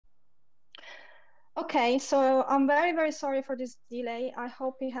Okay, so I'm very, very sorry for this delay. I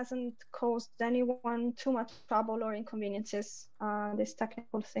hope it hasn't caused anyone too much trouble or inconveniences. These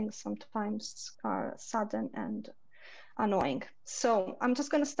technical things sometimes are sudden and annoying. So I'm just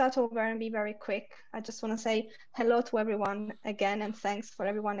going to start over and be very quick. I just want to say hello to everyone again, and thanks for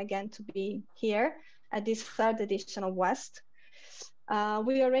everyone again to be here at this third edition of West.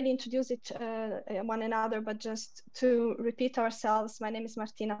 We already introduced it one another, but just to repeat ourselves, my name is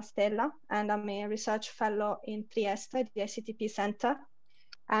Martina Stella, and I'm a research fellow in Trieste, the ICTP Center.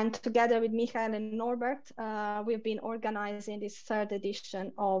 And together with Michael and Norbert, we've been organizing this third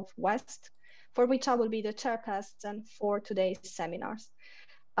edition of West, for which I will be the chairperson for today's seminars.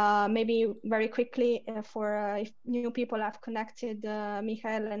 Maybe very quickly, if new people have connected,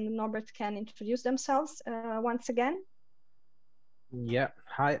 Michael and Norbert can introduce themselves once again. Yeah,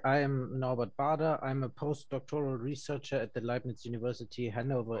 hi, I am Norbert Bader. I'm a postdoctoral researcher at the Leibniz University,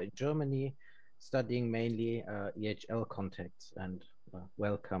 Hanover in Germany, studying mainly EHL contexts, and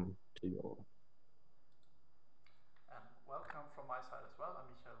welcome to you all. And welcome from my side as well.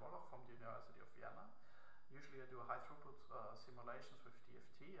 I'm Michael Woloch from the University of Vienna. Usually I do high throughput simulations with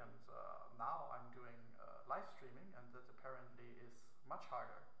DFT, and now I'm doing live streaming, and that apparently is much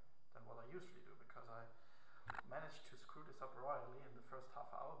harder than what I usually do, because I managed to screw this up royally in the first half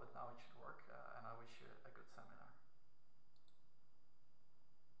hour, but now it should work, and I wish you a good seminar.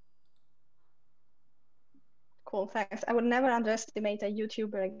 Cool, thanks. I would never underestimate a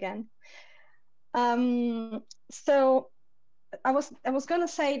YouTuber again. So I was going to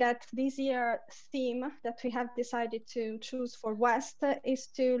say that this year theme that we have decided to choose for West is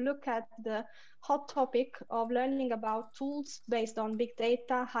to look at the hot topic of learning about tools based on big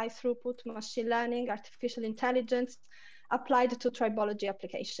data, high throughput, machine learning, artificial intelligence, applied to tribology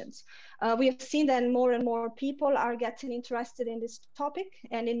applications. We have seen that more and more people are getting interested in this topic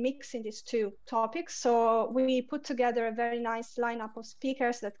and in mixing these two topics. So we put together a very nice lineup of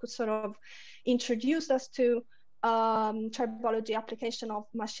speakers that could sort of introduce us to tribology application of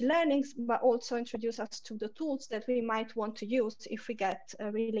machine learning, but also introduce us to the tools that we might want to use if we get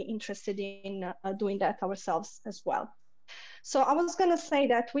really interested in doing that ourselves as well. So I was going to say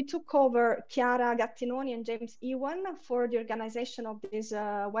that we took over Chiara Gattinoni and James Ewan for the organization of this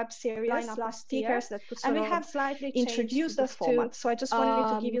web series last speakers that could sort and we have slightly introduced us to. So I just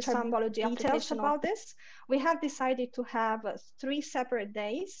wanted to give you some details about this. We have decided to have 3 separate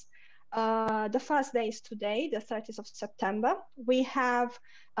days. The first day is today, the 30th of September. We have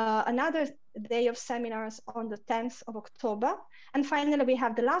another day of seminars on the 10th of October. And finally, we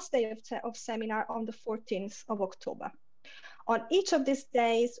have the last day of seminar on the 14th of October. On each of these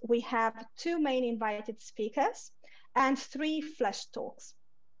days, we have 2 main invited speakers and 3 flash talks.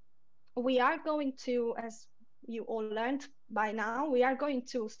 We are going to, as you all learned by now, we are going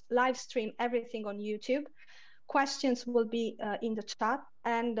to live stream everything on YouTube. Questions will be in the chat,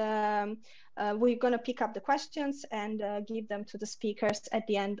 and we're going to pick up the questions and give them to the speakers at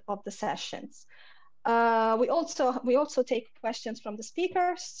the end of the sessions. We also take questions from the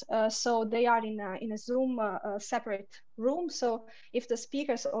speakers, so they are in a Zoom separate room. So if the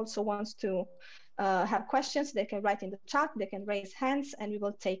speakers also wants to have questions, they can write in the chat, they can raise hands, and we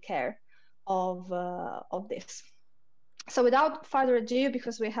will take care of this. So without further ado,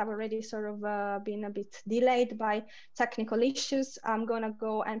 because we have already sort of been a bit delayed by technical issues, I'm going to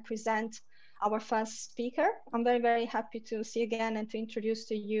go and present our first speaker. I'm very, very happy to see again and to introduce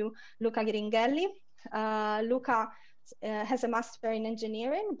to you Luca Ghiringhelli. Luca has a master in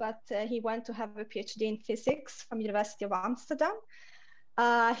engineering, but he went to have a PhD in physics from University of Amsterdam.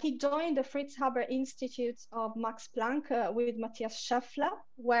 He joined the Fritz Haber Institute of Max Planck with Matthias Scheffler,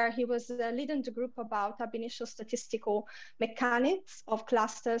 where he was leading the group about ab initio statistical mechanics of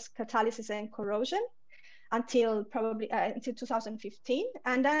clusters, catalysis, and corrosion until probably until 2015.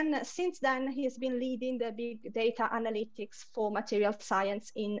 And then since then, he has been leading the big data analytics for material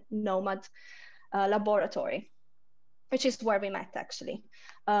science in Nomad laboratory, which is where we met actually,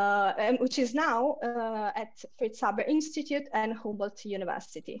 and which is now at Fritz Haber Institute and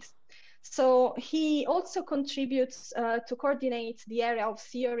Humboldt-Universität. So he also contributes to coordinate the area of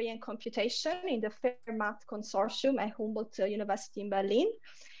theory and computation in the Fermat Consortium at Humboldt-University in Berlin.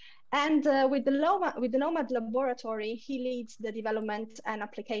 And with the Nomad laboratory, he leads the development and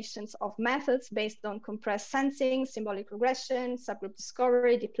applications of methods based on compressed sensing, symbolic regression, subgroup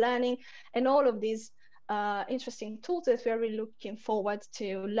discovery, deep learning, and all of these interesting tools that we're really looking forward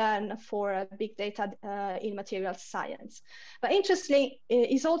to learn for big data in material science. But interestingly,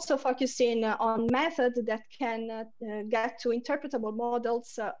 is also focusing on methods that can get to interpretable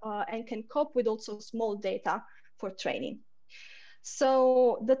models and can cope with also small data for training.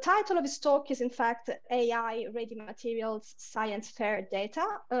 So the title of his talk is in fact AI Ready Materials Science Fair Data,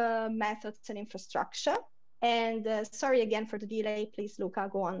 Methods and Infrastructure. And sorry again for the delay. Please, Luca,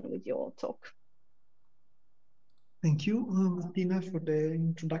 go on with your talk. Thank you, Martina, for the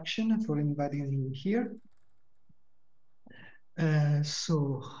introduction and for inviting me here.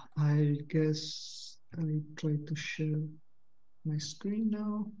 So I guess I try to share my screen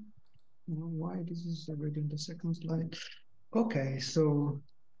now. I don't know why this is already in the second slide. Okay, so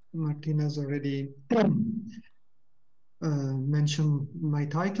Martina's already mentioned my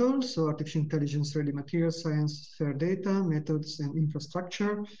title. So Artificial Intelligence Ready Materials Science Fair Data, Methods and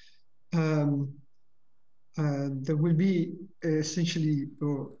Infrastructure. There will be essentially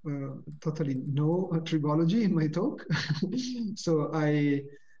totally no tribology in my talk. So I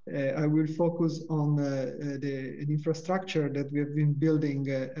will focus on the infrastructure that we have been building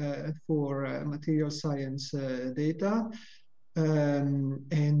for material science data,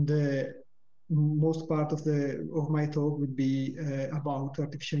 and most part of my talk would be about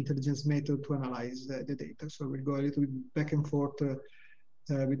artificial intelligence method to analyze the data. So we'll go a little bit back and forth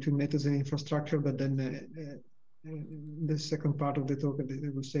between methods and infrastructure, but then the second part of the talk, I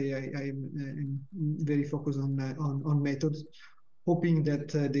will say I'm very focused on methods, hoping that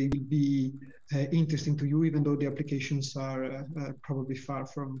they will be interesting to you, even though the applications are probably far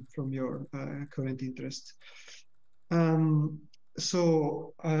from your current interest.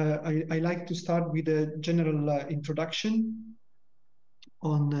 So I like to start with a general introduction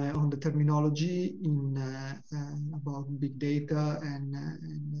on the terminology in about big data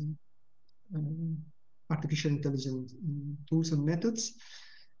and artificial intelligence tools and methods.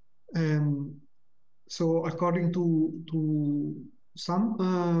 So according to some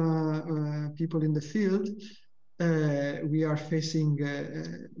people in the field, we are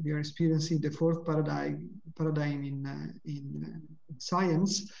experiencing the fourth paradigm in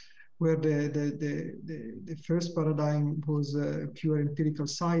science, where the first paradigm was pure empirical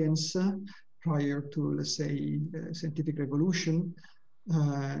science prior to, let's say, scientific revolution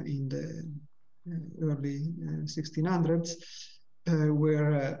in the early 1600s,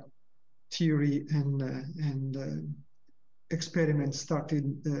 where theory and experiments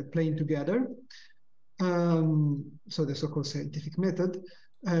started playing together. So the so-called scientific method,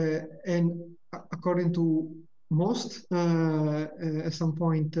 and according to most, at some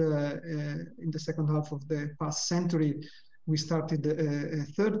point in the second half of the past century, we started a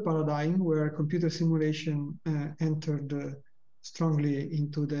third paradigm where computer simulation entered strongly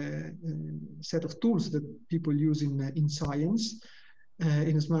into the set of tools that people use in science.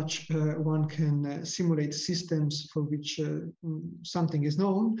 In as much one can simulate systems for which something is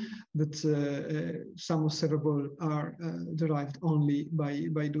known, but some observable are derived only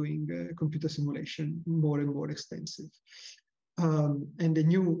by doing computer simulation more and more extensive. And the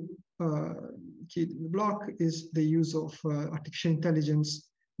new kid in the block is the use of artificial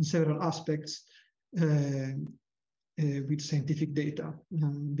intelligence in several aspects with scientific data,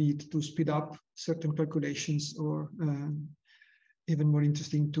 be it to speed up certain calculations or even more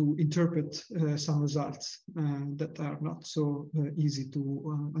interesting to interpret some results that are not so easy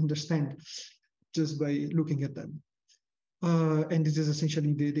to understand just by looking at them. And this is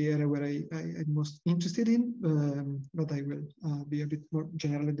essentially the area where I'm most interested in, but I will be a bit more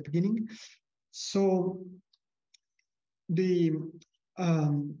general at the beginning. So the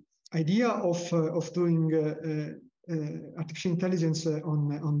idea of doing artificial intelligence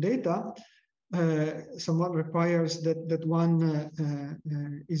on data somewhat requires that one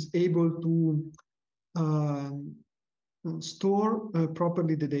is able to store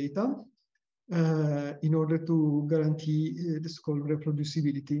properly the data in order to guarantee this called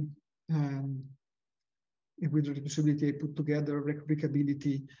reproducibility. With reproducibility, I put together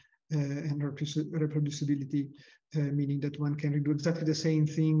replicability and reproducibility, meaning that one can do exactly the same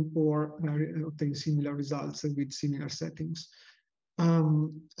thing or obtain similar results with similar settings.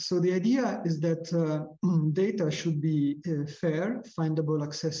 So the idea is that data should be fair, findable,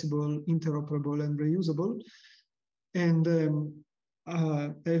 accessible, interoperable, and reusable. And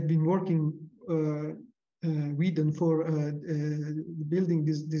I've been working with and for building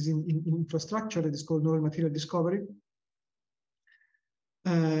this infrastructure that is called Novel Material Discovery,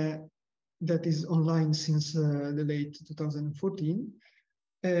 that is online since the late 2014,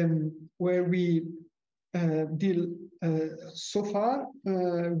 where we deal so far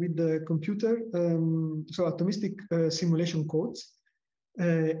with the computer, so atomistic simulation codes,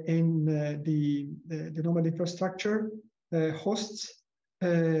 and the normal infrastructure hosts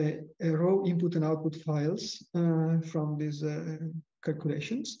raw input and output files from these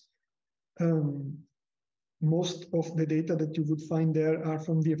calculations. most of the data that you would find there are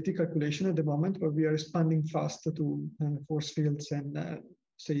from DFT calculation at the moment, but we are expanding fast to force fields and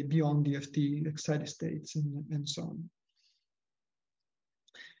say beyond DFT, like steady states and so on.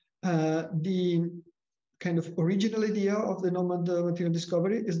 The kind of original idea of the nomad material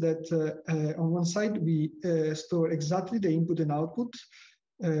discovery is that on one side, we store exactly the input and output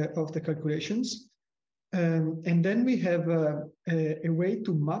of the calculations. And then we have a way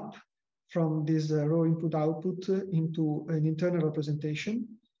to map from this raw input output into an internal representation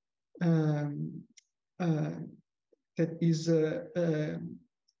that is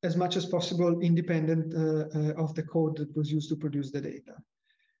as much as possible independent of the code that was used to produce the data.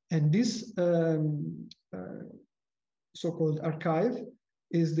 And this so-called archive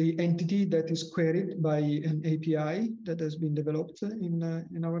is the entity that is queried by an API that has been developed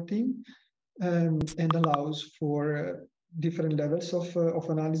in our team and allows for different levels of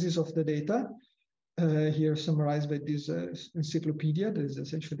analysis of the data. Here summarized by this encyclopedia that is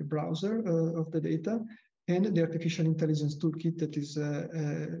essentially the browser of the data, and the artificial intelligence toolkit that is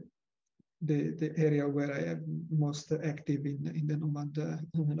the area where I am most active in the Nomad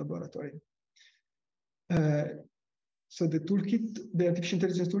laboratory. So the toolkit, the artificial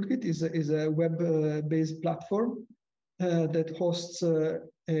intelligence toolkit is a web-based platform that hosts a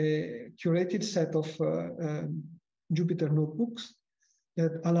curated set of Jupyter notebooks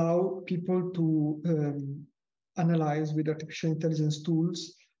that allow people to analyze with artificial intelligence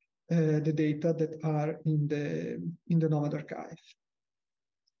tools the data that are in the Nomad archive.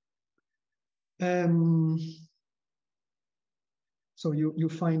 So you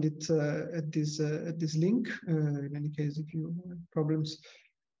find it at this link. In any case, if you have problems,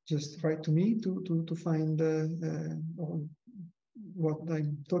 just write to me to find what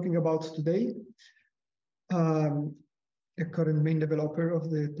I'm talking about today. A current main developer of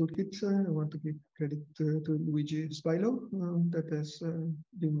the toolkit, I want to give credit to Luigi Spilo, that has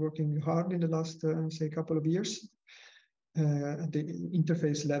been working hard in the last, say, couple of years at the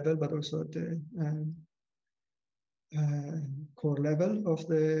interface level, but also at the core level of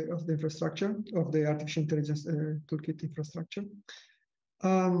the infrastructure, of the artificial intelligence toolkit infrastructure.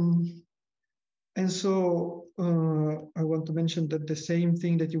 And so I want to mention that the same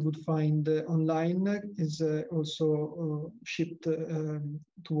thing that you would find online is also shipped to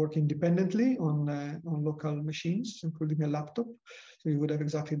work independently on local machines, including a laptop. So you would have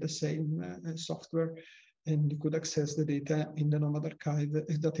exactly the same software, and you could access the data in the Nomad archive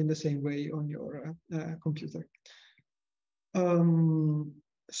exactly in the same way on your computer.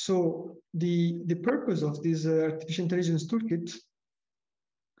 So the purpose of this artificial intelligence toolkit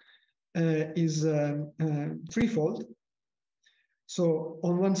is threefold. So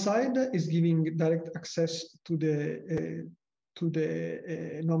on one side is giving direct access to the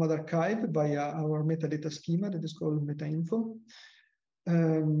Nomad archive via our metadata schema that is called MetaInfo.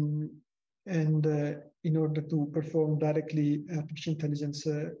 And in order to perform directly artificial intelligence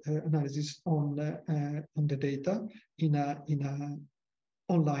analysis on the data in a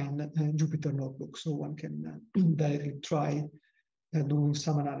online Jupyter notebook, so one can directly try doing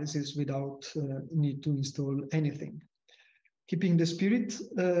some analysis without need to install anything. Keeping the spirit,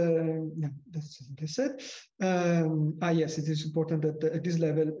 yeah, that's what I said. Yes, it is important that at this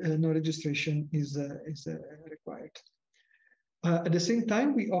level, no registration is required. At the same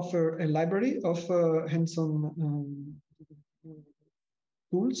time, we offer a library of hands-on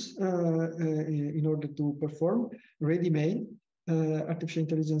tools in order to perform ready-made artificial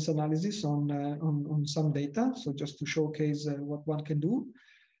intelligence analysis on some data. So just to showcase what one can do.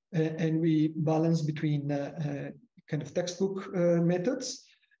 And we balance between kind of textbook methods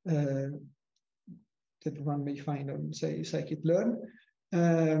that one may find on, say, scikit-learn.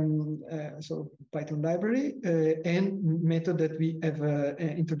 So Python library and method that we have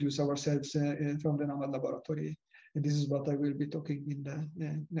introduced ourselves from the Nomad laboratory. And this is what I will be talking in the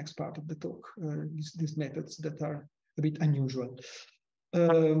next part of the talk, these methods that are a bit unusual.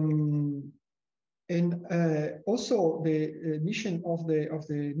 And also the mission of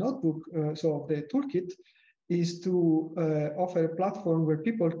the notebook, so of the toolkit, is to offer a platform where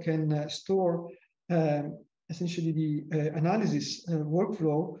people can store essentially the analysis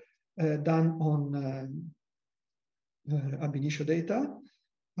workflow done on ab initio data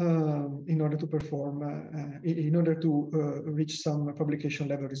in order to perform, in order to reach some publication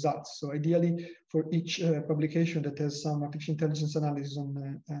level results. So ideally, for each publication that has some artificial intelligence analysis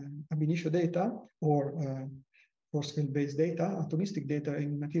on ab initio data or force-field-based data, atomistic data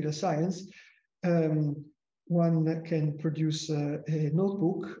in material science, one can produce a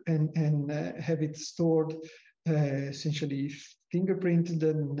notebook and have it stored essentially fingerprint,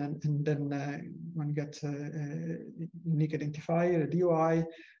 then one gets a unique identifier, a DOI,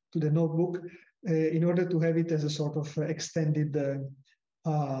 to the notebook, in order to have it as a sort of extended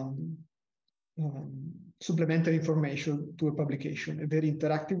supplementary information to a publication, a very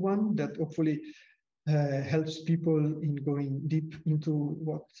interactive one that hopefully helps people in going deep into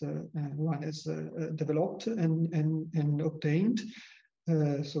what one has developed and obtained,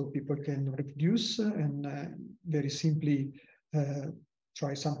 so people can reproduce and very simply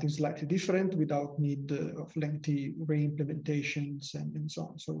try something slightly different without need of lengthy re-implementations and so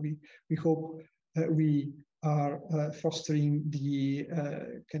on. So we hope we are fostering the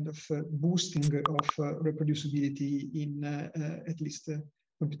kind of boosting of reproducibility in at least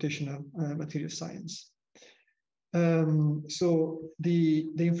computational material science. So the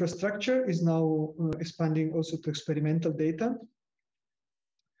infrastructure is now expanding also to experimental data.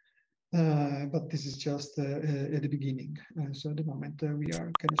 But this is just at the beginning. So at the moment we are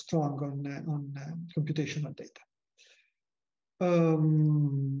kind of strong on computational data.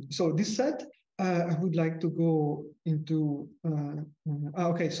 So this said, I would like to go into,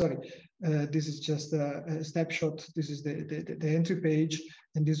 okay, sorry. This is just a snapshot. This is the entry page,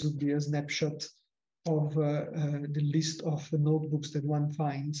 and this would be a snapshot of the list of the notebooks that one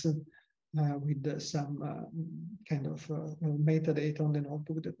finds with some kind of metadata on the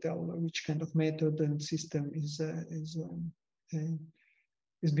notebook that tell which kind of method and system is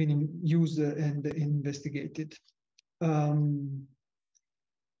being used and investigated.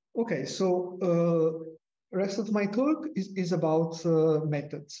 Okay, so rest of my talk is about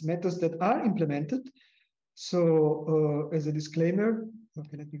methods that are implemented. So as a disclaimer,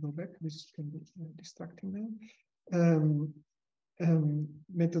 okay, let me go back. This can be distracting now.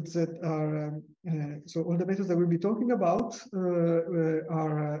 Methods that are, so all the methods that we'll be talking about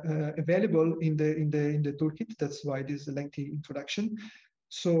are available in the toolkit. That's why this is a lengthy introduction.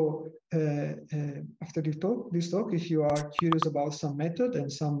 So after this talk, if you are curious about some method and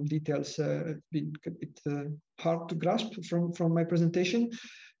some details been a bit hard to grasp from my presentation,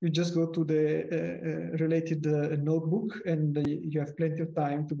 you just go to the related notebook, and you have plenty of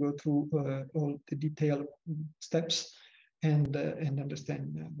time to go through all the detailed steps and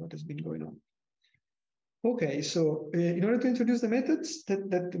understand what has been going on. Okay, so in order to introduce the methods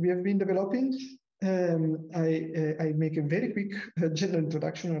that we have been developing, I make a very quick general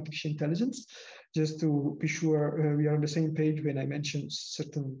introduction on artificial intelligence, just to be sure we are on the same page when I mention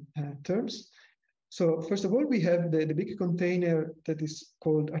certain terms. So first of all, we have the big container that is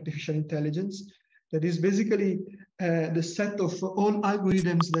called artificial intelligence. That is basically the set of all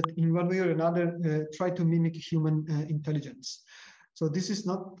algorithms that in one way or another try to mimic human intelligence. So this is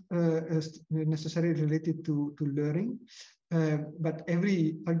not necessarily related to learning, but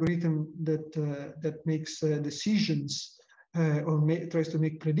every algorithm that makes decisions or tries to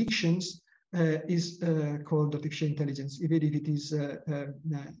make predictions is called artificial intelligence, even if it is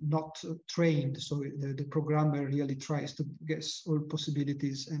not trained. So the programmer really tries to guess all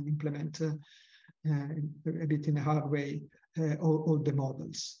possibilities and implement a bit in a hard way all the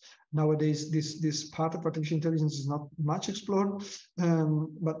models. Nowadays, this part of artificial intelligence is not much explored,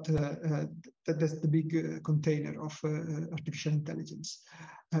 but that's the big container of artificial intelligence.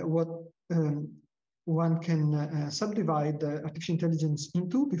 What one can subdivide artificial intelligence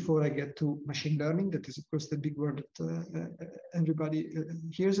into, before I get to machine learning, that is of course the big word that everybody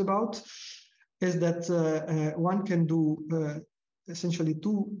hears about, is that one can do essentially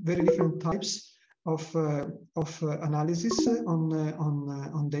two very different types of analysis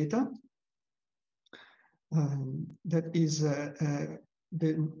on data. That is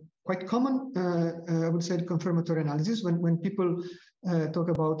the quite common, I would say, confirmatory analysis. When people talk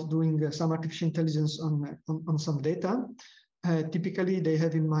about doing some artificial intelligence on some data, typically they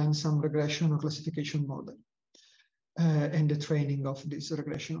have in mind some regression or classification model and the training of this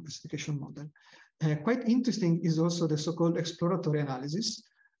regression or classification model. Quite interesting is also the so-called exploratory analysis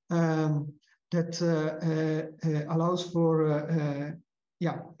that allows for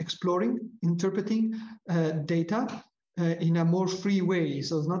exploring, interpreting data in a more free way.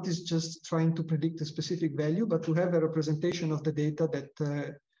 So it's not just trying to predict a specific value, but to have a representation of the data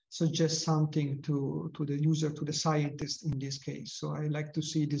that suggests something to the user, to the scientist in this case. So I like to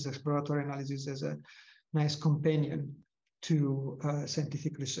see this exploratory analysis as a nice companion to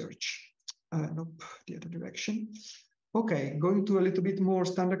scientific research. Nope, the other direction. Okay, going to a little bit more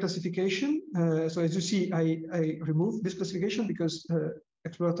standard classification. So as you see, I removed this classification because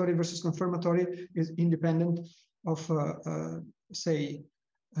exploratory versus confirmatory is independent of, say,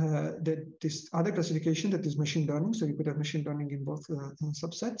 this other classification that is machine learning. So you could have machine learning in both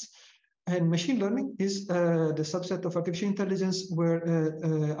subsets. And machine learning is the subset of artificial intelligence where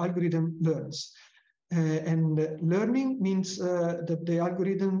algorithm learns. And learning means that the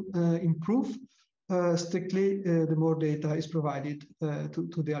algorithm improve strictly the more data is provided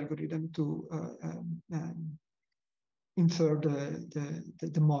to the algorithm to infer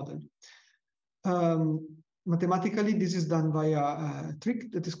the model. Mathematically, this is done via a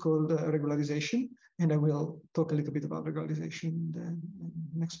trick that is called regularization, and I will talk a little bit about regularization in the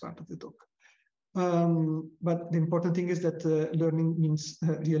next part of the talk. But the important thing is that learning means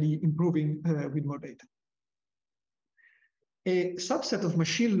really improving with more data. A subset of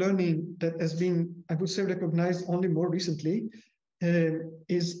machine learning that has been, I would say, recognized only more recently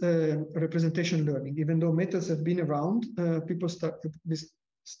is representation learning. Even though methods have been around, people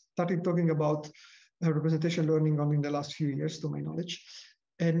started talking about representation learning only in the last few years, to my knowledge.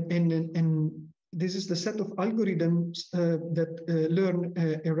 And this is the set of algorithms that learn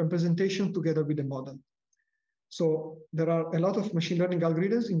a representation together with a model. So there are a lot of machine learning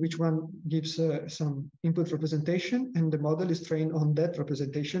algorithms in which one gives some input representation, and the model is trained on that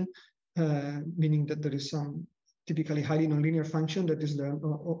representation, meaning that there is some typically highly nonlinear function that is learned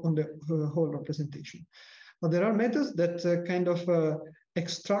on the whole representation. But there are methods that kind of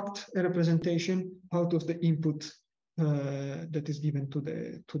extract a representation out of the input that is given to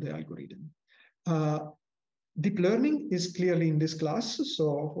the algorithm. Deep learning is clearly in this class.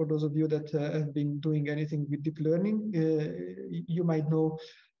 So for those of you that have been doing anything with deep learning, you might know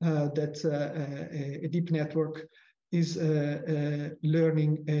that a deep network is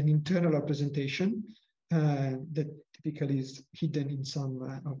learning an internal representation that typically is hidden in some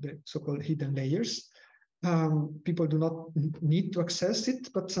of the so-called hidden layers. People do not need to access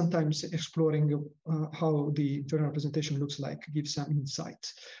it, but sometimes exploring how the internal representation looks like gives some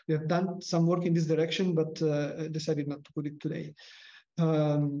insight. We have done some work in this direction, but decided not to put it today.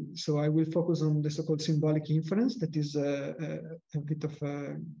 So I will focus on the so-called symbolic inference that is a bit of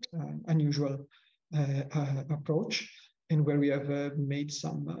an unusual approach, and where we have made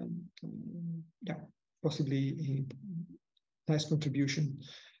some, possibly nice contribution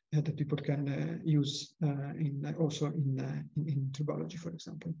that people can use also in Tribology, for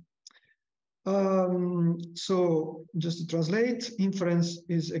example. So just to translate, inference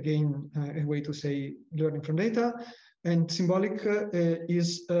is again a way to say learning from data, and symbolic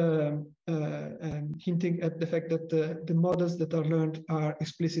is hinting at the fact that the models that are learned are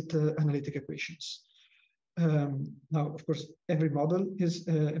explicit analytic equations. Now, of course, every model is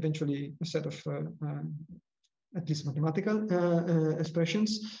eventually a set of at least mathematical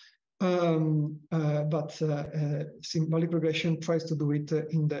expressions, but symbolic regression tries to do it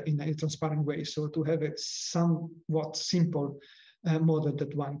in a transparent way. So to have a somewhat simple model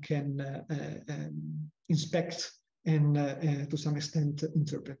that one can inspect and to some extent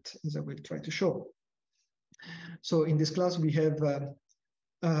interpret, as I will try to show. So in this class, we have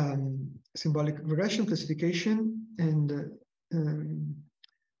symbolic regression classification, and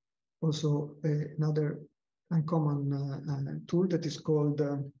also another uncommon tool that is called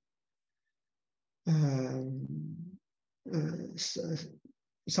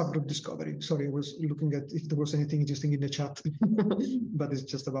subgroup discovery. Sorry, I was looking at if there was anything interesting in the chat, but it's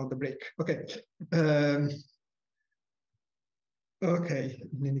just about the break. Okay. Okay,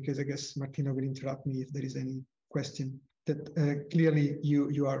 in any case, I guess Martina will interrupt me if there is any question that clearly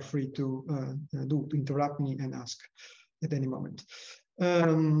you are free to interrupt me and ask at any moment.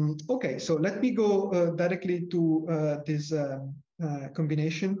 Okay, so let me go directly to this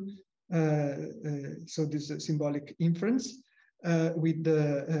combination. So this symbolic inference with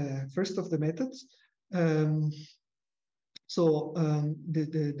the first of the methods. The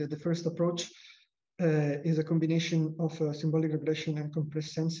first approach is a combination of symbolic regression and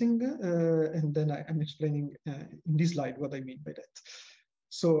compressed sensing, and then I'm explaining in this slide what I mean by that.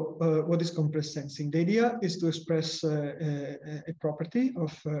 So what is compressed sensing? The idea is to express a property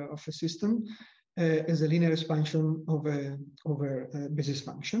of a system as a linear expansion over basis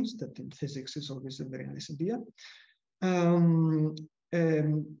functions. That in physics is always a very nice idea.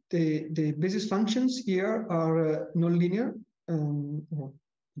 The basis functions here are nonlinear, or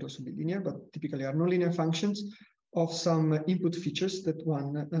could also be linear, but typically are nonlinear functions of some input features that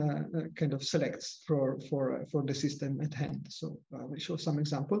one kind of selects for the system at hand. So I will show some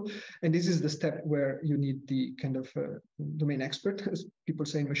example. And this is the step where you need the kind of domain expert, as people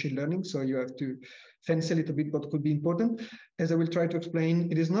say in machine learning. So you have to fence a little bit what could be important. As I will try to explain,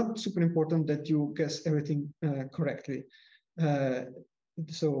 it is not super important that you guess everything correctly.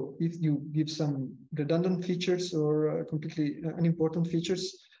 So if you give some redundant features or completely unimportant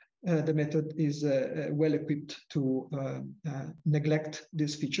features, the method is well equipped to neglect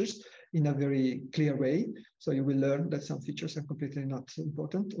these features in a very clear way. So you will learn that some features are completely not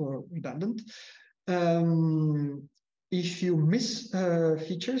important or redundant. If you miss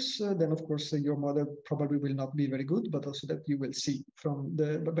features, then of course your model probably will not be very good, but also that you will see from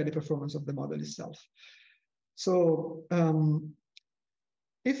by the performance of the model itself. So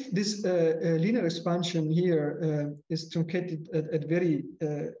if this linear expansion here is truncated at very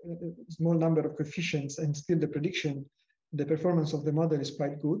small number of coefficients, and still the performance of the model is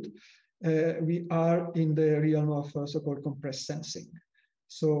quite good, we are in the realm of so-called compressed sensing.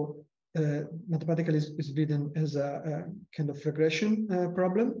 So mathematically is written as a kind of regression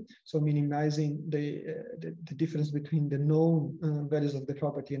problem, so minimizing the difference between the known values of the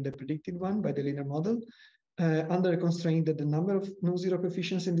property and the predicted one by the linear model, under a constraint that the number of non-zero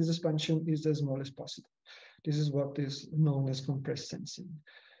coefficients in this expansion is as small as possible. This is what is known as compressed sensing.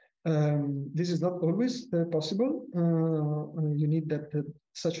 This is not always possible. You need that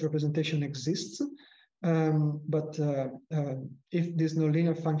such representation exists. But if these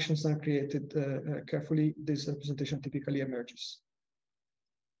nonlinear functions are created carefully, this representation typically emerges.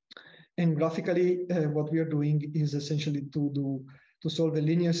 And graphically, what we are doing is essentially to solve a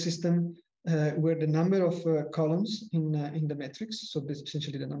linear system where the number of columns in the matrix, so this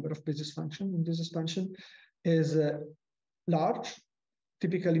essentially the number of basis functions in this expansion, is large,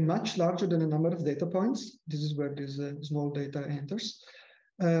 typically much larger than the number of data points. This is where this small data enters.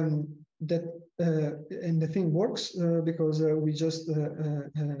 And the thing works because we just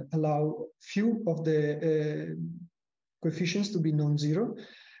allow few of the coefficients to be non-zero,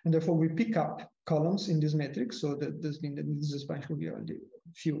 and therefore we pick up columns in this matrix. So that this means that in this expansion we only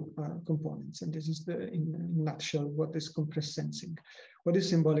few components, and this is in a nutshell what is compressed sensing. What is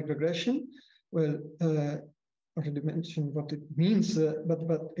symbolic regression? Well, already mentioned what it means, but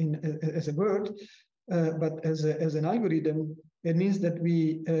as a word, but as an algorithm, it means that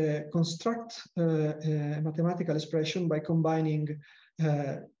we construct a mathematical expression by combining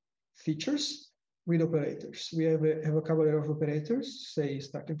features with operators. We have a vocabulary of operators, say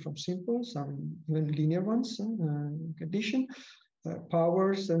starting from simple, some even linear ones, addition,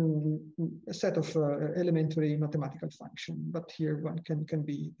 powers, and a set of elementary mathematical functions. But here one can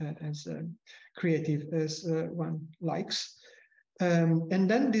be as creative as one likes. And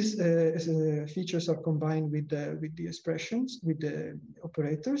then these features are combined with the expressions, with the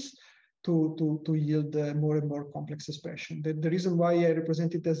operators, to yield more and more complex expression. The reason why I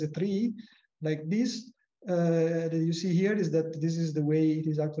represent it as a tree like this that you see here is that this is the way it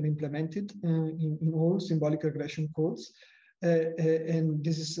is actually implemented in all symbolic regression codes. And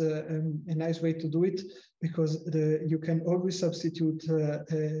this is a nice way to do it, because you can always substitute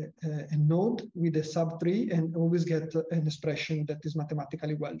a node with a subtree and always get an expression that is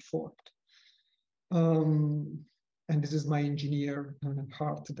mathematically well formed. And this is my engineer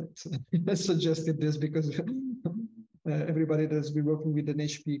heart that suggested this, because everybody that has been working with an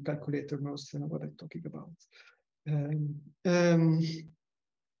HP calculator knows what I'm talking about.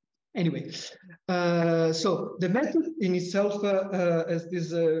 Anyway, so the method in itself has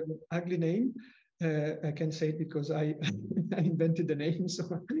this ugly name. I can say it because I invented the name, so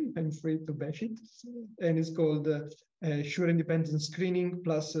I'm free to bash it. And it's called sure independent screening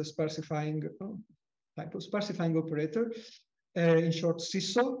plus sparsifying sparsifying operator. In short,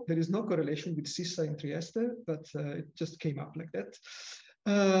 SISO. There is no correlation with SISA in Trieste, but it just came up like that.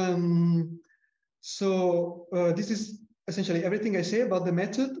 So this is essentially everything I say about the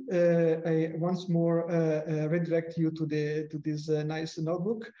method. I once more redirect you to this nice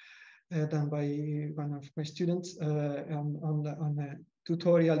notebook done by one of my students on a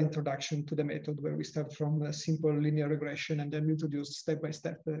tutorial introduction to the method, where we start from a simple linear regression and then we introduce step by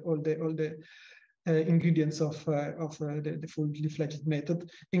step all the ingredients of the fully fledged method,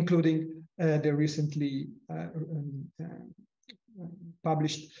 including the recently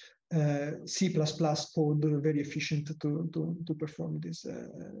published C++ code, very efficient to perform this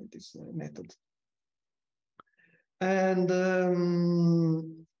method. And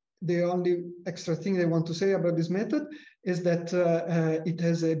the only extra thing I want to say about this method is that it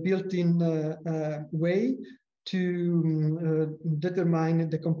has a built-in way to determine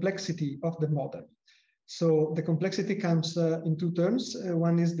the complexity of the model. So the complexity comes in two terms.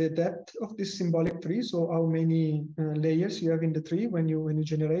 One is the depth of this symbolic tree, so how many layers you have in the tree when you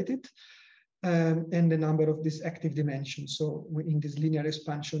generate it, and the number of these active dimensions. So in this linear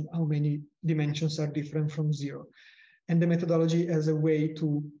expansion, how many dimensions are different from zero. And the methodology as a way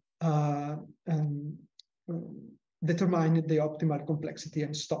to determine the optimal complexity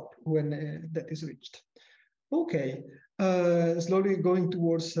and stop when that is reached. Okay, slowly going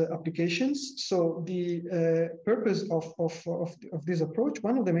towards applications. So the purpose of this approach,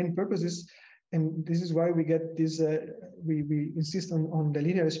 one of the main purposes, and this is why we get this, we insist on the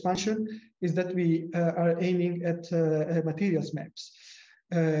linear expansion, is that we are aiming at materials maps.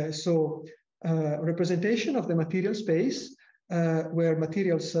 So representation of the material space, where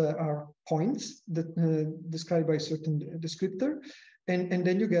materials are points that described by a certain descriptor, and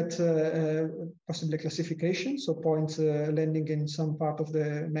then you get possibly classification. So points landing in some part of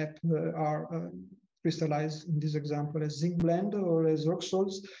the map are crystallized in this example as zinc blende or as rock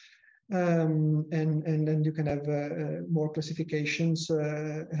salts. And then you can have more classifications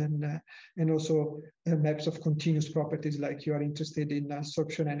and also maps of continuous properties, like you are interested in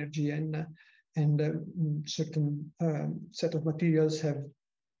absorption energy, and certain set of materials have,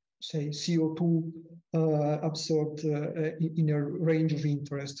 say, CO2 absorbed in a range of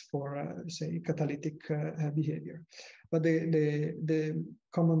interest for, say, catalytic behavior. But the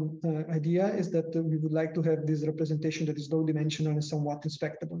common idea is that we would like to have this representation that is low-dimensional and somewhat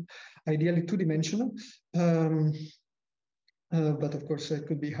inspectable, ideally two-dimensional. But of course, it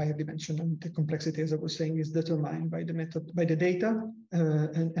could be higher dimensional. The complexity, as I was saying, is determined by the method, by the data,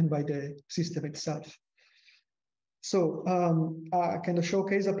 and by the system itself. So a kind of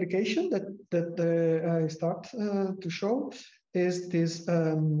showcase application that I start to show is this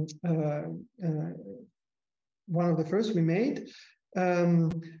one of the first we made,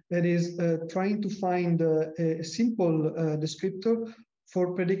 that is trying to find a simple descriptor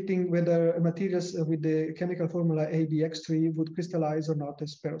for predicting whether materials with the chemical formula ABX3 would crystallize or not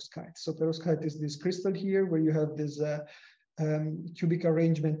as perovskite. So perovskite is this crystal here, where you have this cubic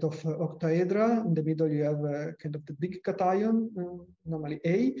arrangement of octaedra. In the middle, you have kind of the big cation, normally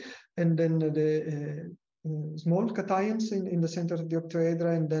A, and then the small cations in the center of the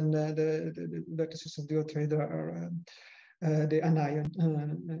octaedra, and then the vertices of the octaedra are the anion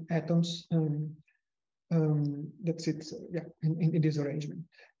atoms. That's it. So, yeah, in this arrangement.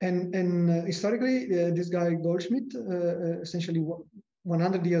 And historically, this guy Goldschmidt, essentially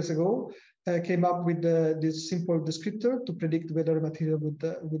 100 years ago, came up with this simple descriptor to predict whether a material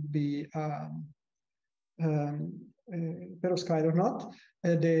would be perovskite or not.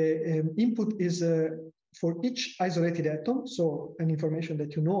 The input is for each isolated atom, so an information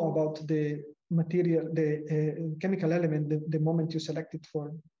that you know about the material, the chemical element, the moment you select it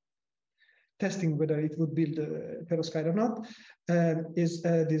for testing whether it would build perovskite or not, is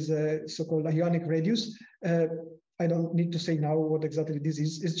this so-called ionic radius. I don't need to say now what exactly this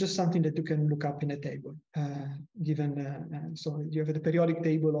is. It's just something that you can look up in a table, given, so you have the periodic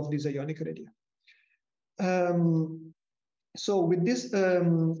table of this ionic radii. So with this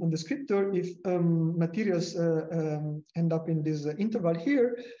descriptor, if materials end up in this interval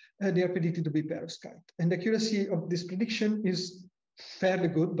here, they are predicted to be perovskite. And the accuracy of this prediction is fairly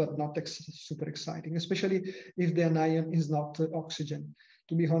good, but not super exciting, especially if the anion is not oxygen.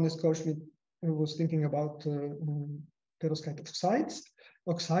 To be honest, Goldschmidt was thinking about perovskite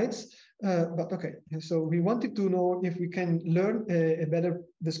oxides, but okay. So we wanted to know if we can learn a better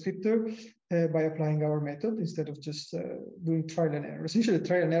descriptor by applying our method instead of just doing trial and error. Essentially, the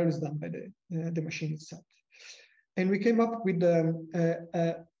trial and error is done by the machine itself. And we came up with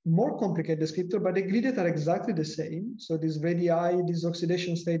a more complicated descriptor, but the grids are exactly the same. So this radii, this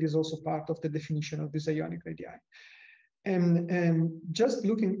oxidation state is also part of the definition of this ionic radii. And just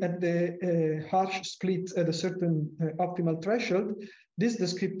looking at the harsh split at a certain optimal threshold, this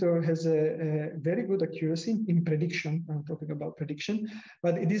descriptor has a very good accuracy in prediction. I'm talking about prediction,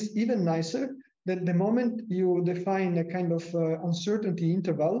 but it is even nicer that the moment you define a kind of uncertainty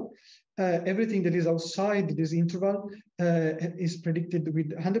interval, everything that is outside this interval is predicted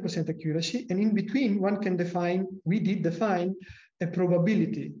with 100% accuracy. And in between, one can define, we did define, a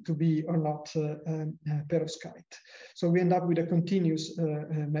probability to be or not perovskite. So we end up with a continuous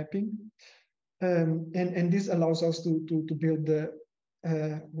mapping. And this allows us to build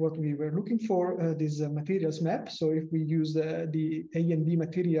what we were looking for, this materials map. So if we use the A and B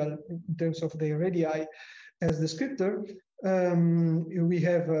material in terms of the radii as descriptor, we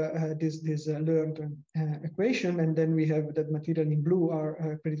have this learned equation, and then we have that material in blue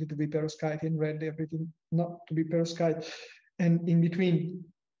are predicted to be perovskite, in red they are predicted not to be perovskite, and in between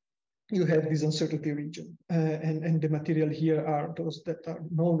you have this uncertainty region, and the material here are those that are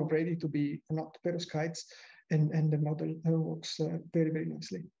known already to be not perovskites, and the model works very, very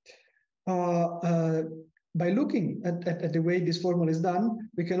nicely. By looking at the way this formula is done,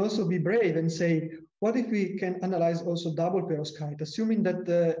 we can also be brave and say, what if we can analyze also double perovskite, assuming that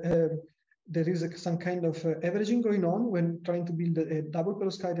there is some kind of averaging going on when trying to build a double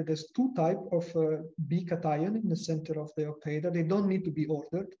perovskite that has two types of B cation in the center of the octahedra. They don't need to be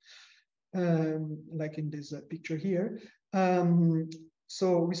ordered, like in this picture here.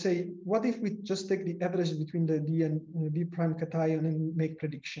 So we say, what if we just take the average between the D and D prime cation and make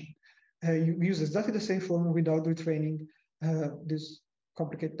prediction? You use exactly the same formula without retraining. This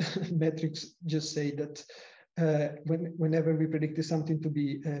complicated metrics just say that whenever we predicted something to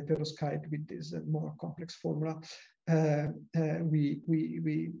be perovskite with this more complex formula, we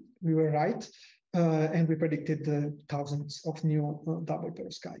were right, and we predicted thousands of new double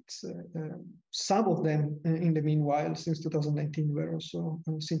perovskites. Some of them, in the meanwhile, since 2019, were also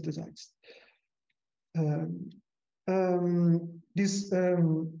synthesized. This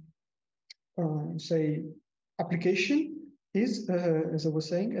say application is, as I was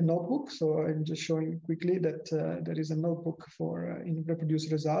saying, a notebook. So I'm just showing quickly that there is a notebook for in reproduce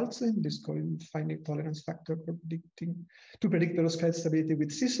results, and this called finite tolerance factor to predict perovskite stability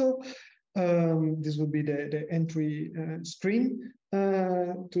with CISO. This would be the entry screen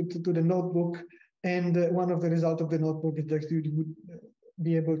to the notebook, and one of the results of the notebook is that you would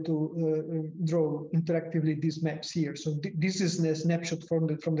be able to draw interactively these maps here. So this is a snapshot from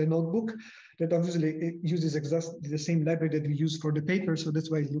the notebook that obviously uses exactly the same library that we use for the paper. So that's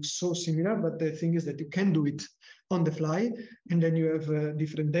why it looks so similar. But the thing is that you can do it on the fly, and then you have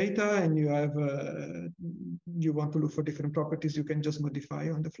different data, and you have you want to look for different properties. You can just modify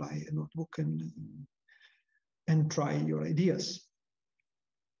on the fly a notebook and try your ideas.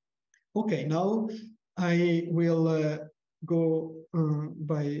 Okay, now I will go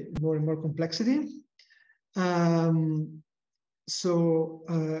by more and more complexity. So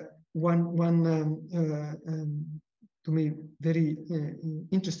one to me very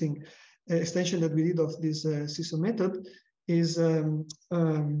interesting extension that we did of this CISO method is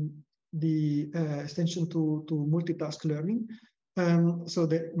the extension to multitask learning. So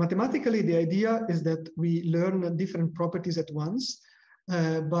mathematically, the idea is that we learn different properties at once,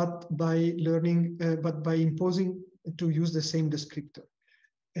 but by imposing to use the same descriptor.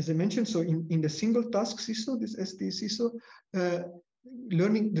 As I mentioned, so in the single task CISO, this ST CISO,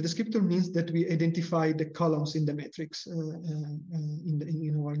 learning the descriptor means that we identify the columns in the matrix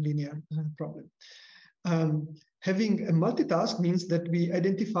in our linear problem. Having a multitask means that we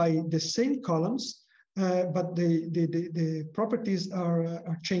identify the same columns, but the properties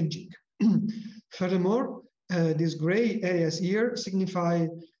are changing. Furthermore, these gray areas here signify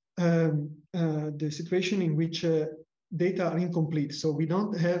the situation in which data are incomplete. So we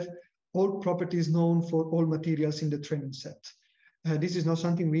don't have all properties known for all materials in the training set. This is not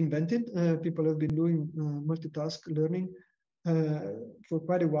something we invented. People have been doing multitask learning for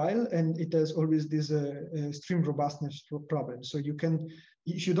quite a while, and it has always this stream robustness problem. So you can,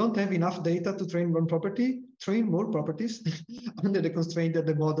 if you don't have enough data to train one property, train more properties under the constraint that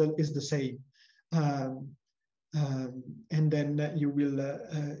the model is the same. And then you will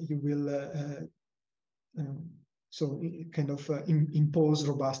so kind of impose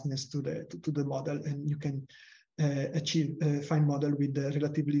robustness to the model, and you can achieve a fine model with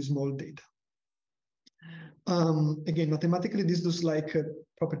relatively small data. Again, mathematically, this looks like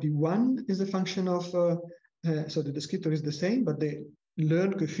property 1 is a function of, so the descriptor is the same, but the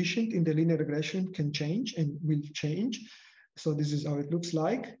learn coefficient in the linear regression can change and will change. So this is how it looks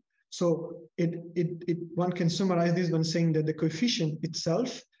like. So one can summarize this by saying that the coefficient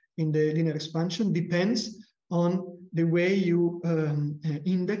itself in the linear expansion depends on the way you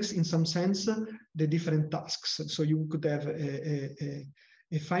index, in some sense, the different tasks. So you could have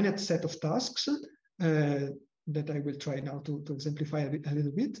a finite set of tasks that I will try now to exemplify a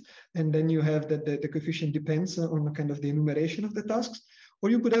little bit. And then you have that the coefficient depends on kind of the enumeration of the tasks. Or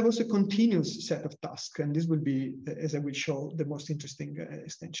you could have also a continuous set of tasks. And this will be, as I will show, the most interesting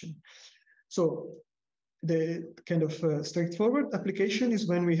extension. So the kind of straightforward application is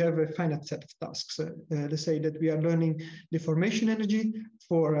when we have a finite set of tasks. Let's say that we are learning the formation energy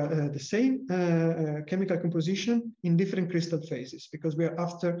for the same chemical composition in different crystal phases, because we are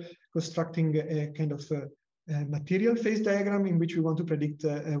after constructing a kind of material phase diagram in which we want to predict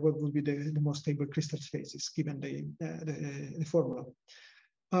what will be the most stable crystal phases given the formula.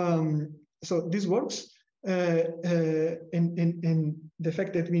 So this works. And the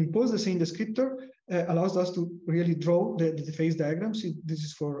fact that we impose the same descriptor allows us to really draw the phase diagrams. This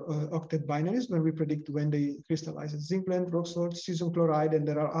is for octet binaries, when we predict when they crystallize as zinc blende, rock salt, cesium chloride, and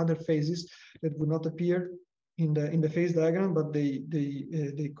there are other phases that would not appear in the phase diagram, but they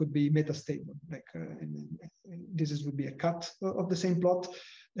could be metastable. Like this would be a cut of the same plot.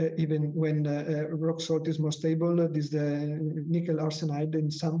 Even when rock salt is more stable, this nickel arsenide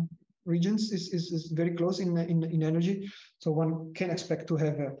in some regions is very close in energy. So one can expect to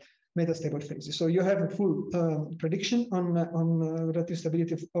have a metastable phases. So you have a full prediction on relative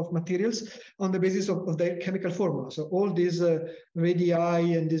stability of materials on the basis of their chemical formula. So all these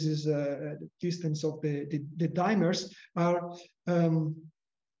radii, and this is the distance of the dimers, are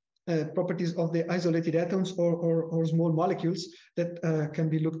properties of the isolated atoms or small molecules that can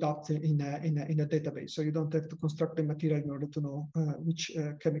be looked up in a database. So you don't have to construct the material in order to know which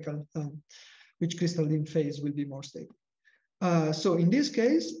crystalline phase will be more stable. So in this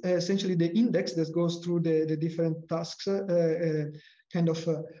case, essentially the index that goes through the different tasks kind of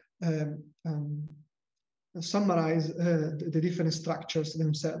summarize the different structures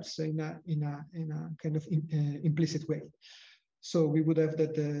themselves in a kind of implicit way. So we would have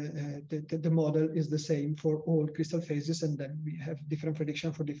that the model is the same for all crystal phases, and then we have different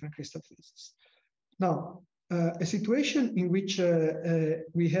prediction for different crystal phases. Now, a situation in which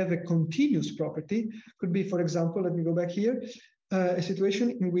we have a continuous property could be, for example, let me go back here, a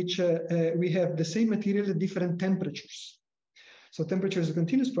situation in which we have the same material at different temperatures. So temperature is a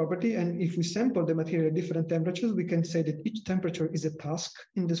continuous property, and if we sample the material at different temperatures, we can say that each temperature is a task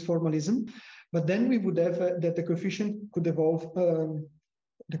in this formalism, but then we would have that the coefficient could evolve,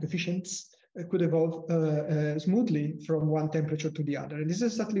 the coefficients could evolve smoothly from one temperature to the other. And this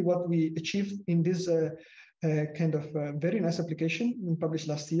is exactly what we achieved in this kind of very nice application published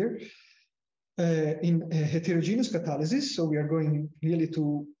last year in heterogeneous catalysis. So we are going really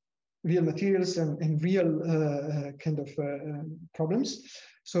to real materials and real kind of problems.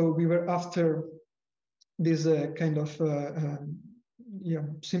 So we were after this kind of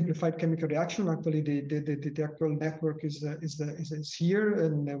simplified chemical reaction. Actually, the actual network is here,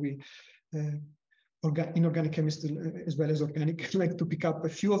 and we inorganic chemists as well as organic like to pick up a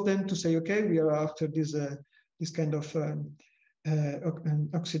few of them to say, okay, we are after this kind of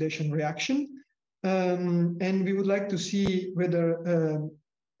oxidation reaction, and we would like to see whether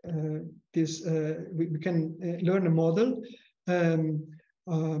we can learn a model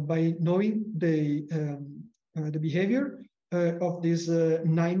by knowing the behavior of these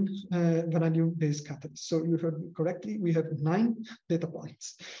 9 vanadium-based catalysts. So you heard correctly, we have 9 data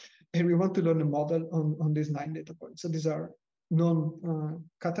points, and we want to learn a model on these 9 data points. So these are known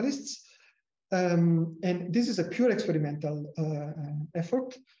catalysts, and this is a pure experimental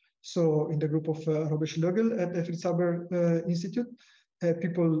effort. So in the group of Robert Schlögel at the Fritz Haber Institute,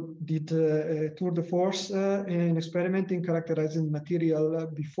 people did tour de force in experimenting, characterizing material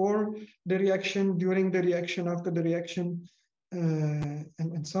before the reaction, during the reaction, after the reaction,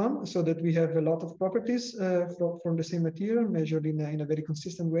 and so on, so that we have a lot of properties from the same material measured in a very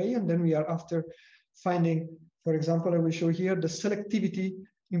consistent way. And then we are after finding, for example, I will show here the selectivity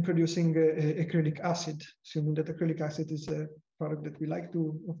in producing acrylic acid, assuming that acrylic acid is a product that we like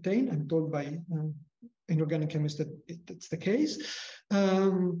to obtain. I'm told by inorganic chemists that that's the case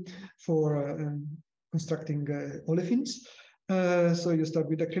for constructing olefins. So you start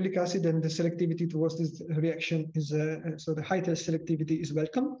with acrylic acid, and the selectivity towards this reaction is so the high selectivity is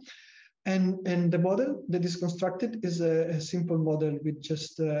welcome. And the model that is constructed is a simple model with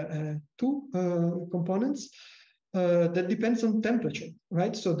just 2 components that depends on temperature,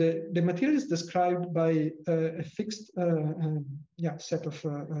 right? So the material is described by a fixed set of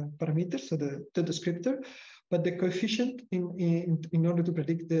parameters, so the descriptor, but the coefficient in order to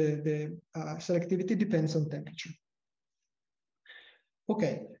predict the selectivity depends on temperature.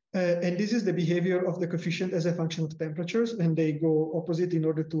 Okay, and this is the behavior of the coefficient as a function of temperatures, and they go opposite in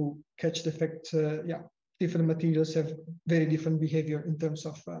order to catch the effect. Different materials have very different behavior in terms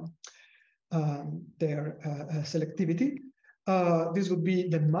of their selectivity. This would be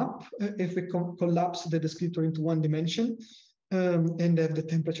the map if we collapse the descriptor into one dimension and have the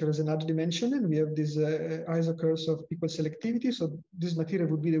temperature as another dimension, and we have these isocurves of equal selectivity. So this material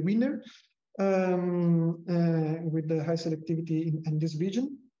would be the winner with the high selectivity in this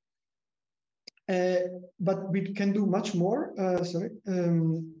region. But we can do much more.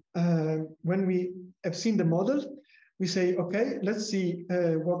 When we have seen the model, we say, okay, let's see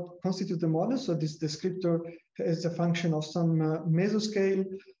what constitutes the model. So this descriptor is a function of some mesoscale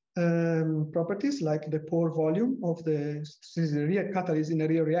properties, like the pore volume of the real catalyst in a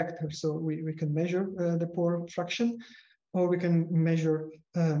real reactor. So we can measure the pore fraction, or we can measure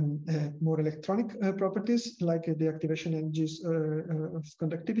more electronic properties, like the activation energies of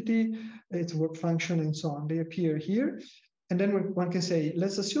conductivity, its work function, and so on. They appear here. And then one can say,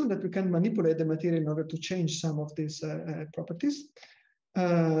 let's assume that we can manipulate the material in order to change some of these properties.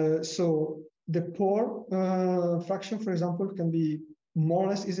 So the pore fraction, for example, can be more or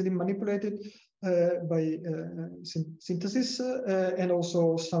less easily manipulated by synthesis, and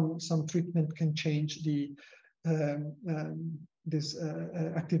also some treatment can change the this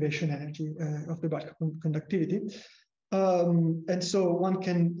activation energy of the bulk conductivity. And so one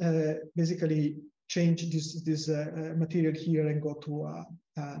can basically change this material here and go to a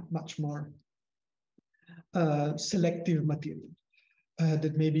much more selective material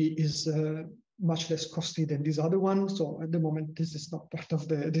that maybe is much less costly than this other one. So at the moment, this is not part of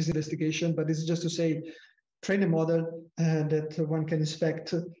this investigation, but this is just to say, train a model that one can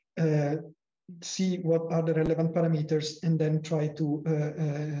inspect, see what are the relevant parameters, and then try to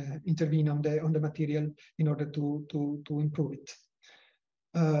intervene on the material in order to improve it.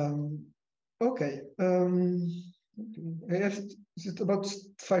 Okay. It's about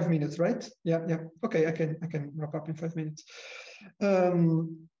 5 minutes, right? Yeah. Okay, I can wrap up in 5 minutes.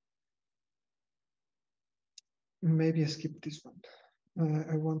 Maybe I skip this one.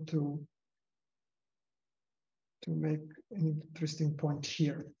 I want to make an interesting point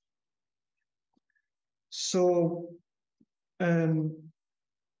here. So,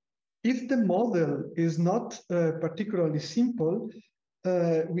 if the model is not particularly simple,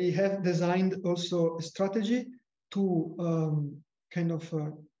 we have designed also a strategy to kind of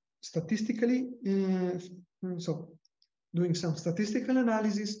statistically, so doing some statistical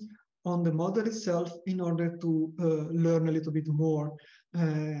analysis on the model itself in order to learn a little bit more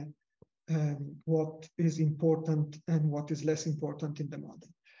what is important and what is less important in the model.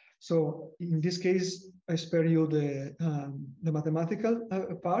 So in this case, I spare you the mathematical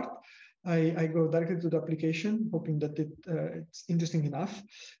part. I go directly to the application, hoping that it's interesting enough.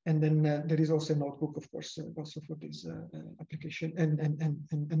 And then there is also a notebook, of course, also for this application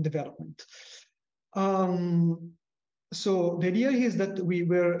and development. So the idea is that we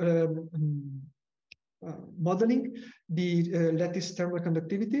were modeling the lattice thermal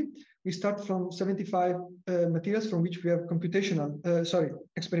conductivity. We start from 75 materials from which we have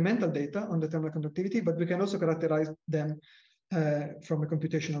experimental data on the thermal conductivity, but we can also characterize them from a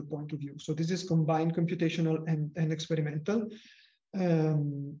computational point of view. So this is combined computational and experimental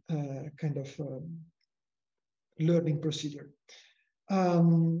kind of learning procedure.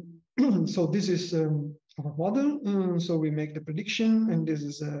 So this is our model. So we make the prediction, and this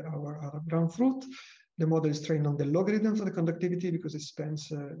is our ground truth. The model is trained on the logarithm for the conductivity because it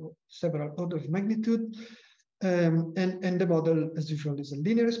spans several orders of magnitude. And the model, as usual, is a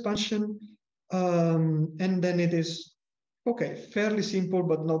linear expansion. And then it is, okay, fairly simple,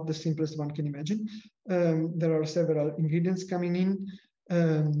 but not the simplest one can imagine. There are several ingredients coming in.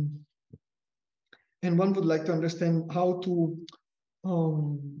 And one would like to understand how to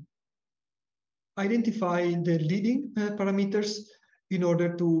identify the leading parameters in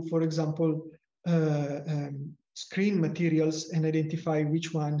order to, for example, screen materials and identify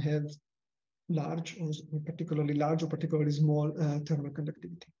which one have large, or particularly large or particularly small thermal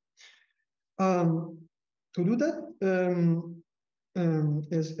conductivity. To do that,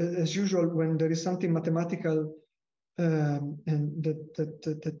 as usual, when there is something mathematical and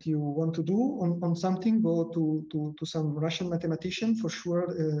that you want to do on something, go to some Russian mathematician. For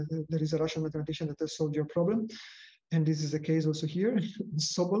sure, there is a Russian mathematician that has solved your problem. And this is the case also here.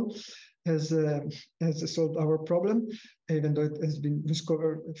 Sobol has solved our problem, even though it has been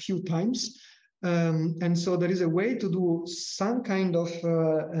discovered a few times. And so there is a way to do some kind of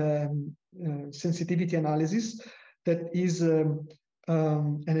sensitivity analysis that is an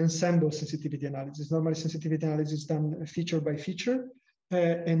ensemble sensitivity analysis. Normally, sensitivity analysis is done feature by feature.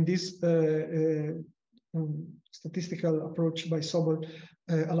 And this statistical approach by Sobol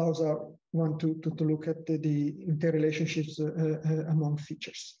allows one to look at the interrelationships among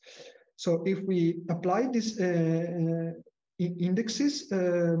features. So if we apply these indexes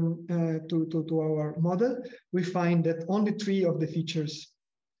to our model, we find that only 3 of the features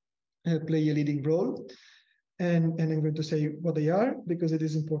play a leading role. And I'm going to say what they are because it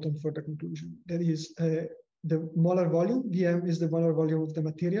is important for the conclusion. That is the molar volume. Dm is the molar volume of the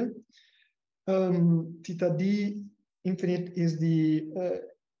material. Theta d infinite is the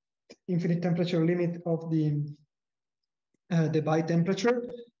infinite temperature limit of the by temperature.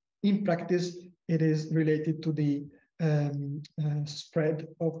 In practice, it is related to the spread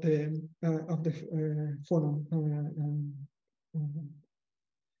of the phonon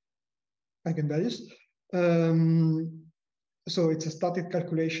eigenvalues. So it's a static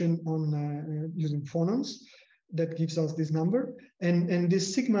calculation on using phonons that gives us this number. And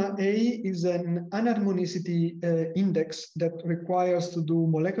this sigma A is an anharmonicity index that requires to do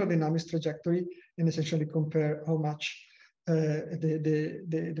molecular dynamics trajectory and essentially compare how much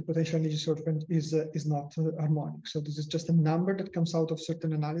the potential energy sorbent is not harmonic. So this is just a number that comes out of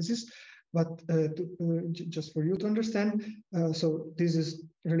certain analysis. But just for you to understand, so this is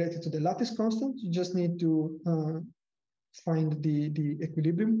related to the lattice constant. You just need to find the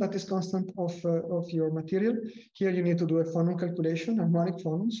equilibrium lattice constant of your material. Here you need to do a phonon calculation, harmonic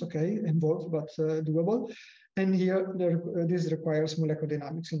phonons, okay, involved but doable. And here this requires molecular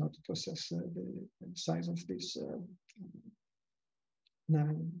dynamics in order to assess the size of this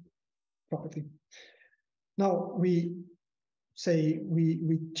property. Now we set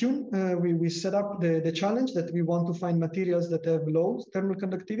up the challenge that we want to find materials that have low thermal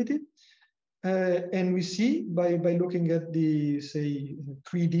conductivity. And we see by looking at the, say,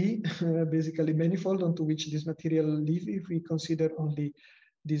 3D, basically manifold onto which this material live, if we consider only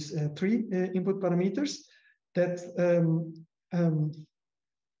these three input parameters, that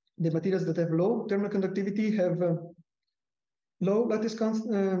the materials that have low thermal conductivity have low lattice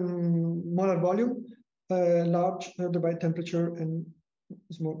molar volume, large Debye temperature, and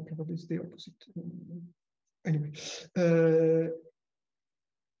small, probably it's the opposite. Anyway.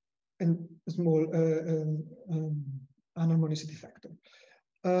 And small anharmonicity factor.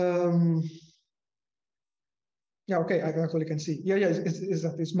 Yeah, okay, I actually can see. Yeah, it's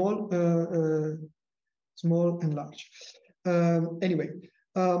exactly small, small and large. Anyway,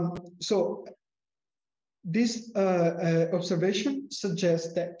 so this observation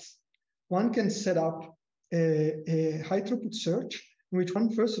suggests that one can set up a high throughput search in which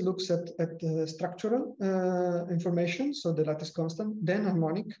one first looks at structural information, so the lattice constant, then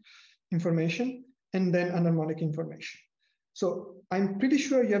harmonic information, and then anharmonic information. So I'm pretty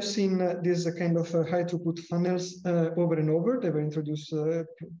sure you have seen these kind of high throughput funnels over and over. They were introduced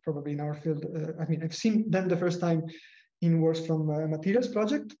probably in our field. I mean, I've seen them the first time in works from materials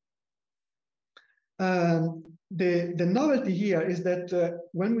project. The novelty here is that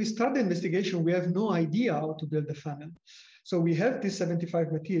when we start the investigation, we have no idea how to build the funnel. So we have these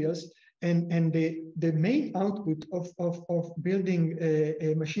 75 materials, and the main output of building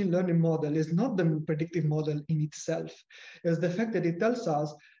a machine learning model is not the predictive model in itself. It's the fact that it tells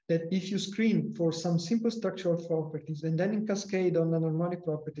us that if you screen for some simple structural properties, and then in cascade on anharmonic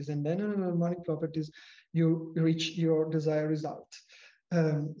properties, and then on anharmonic properties, you reach your desired result.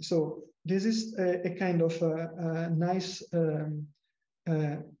 So this is a kind of a nice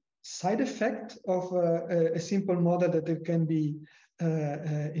side effect of a simple model that it can be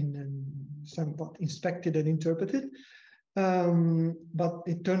somewhat inspected and interpreted. But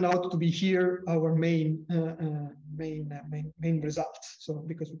it turned out to be here our main results. So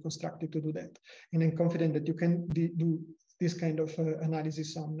because we constructed to do that, and I'm confident that you can do this kind of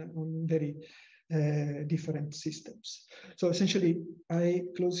analysis on very different systems. So essentially, I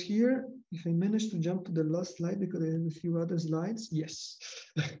close here. If I manage to jump to the last slide, because I have a few other slides, yes.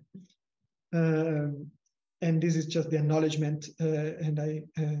 And this is just the acknowledgement, and I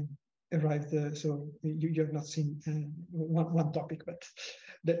arrived, so you have not seen one topic, but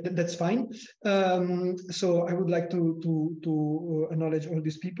that's fine. So I would like to acknowledge all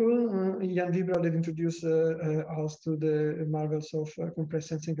these people. Jan Vibral that introduced us to the marvels of compressed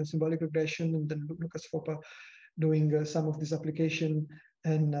sensing and symbolic regression, and then Lucas Fopa doing some of this application.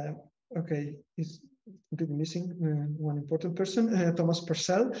 And okay, he's missing one important person, Thomas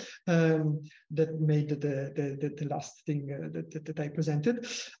Purcell, that made the last thing that I presented,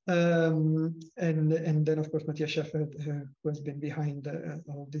 and then of course Matthias Schäfer, who has been behind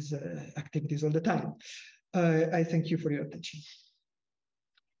all these activities all the time. I thank you for your attention.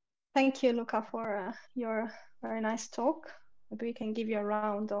 Thank you, Luca, for your very nice talk. Maybe we can give you a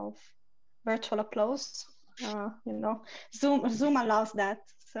round of virtual applause. You know, Zoom allows that,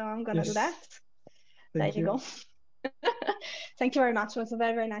 so I'm gonna do that. There you go. Thank you very much. It was a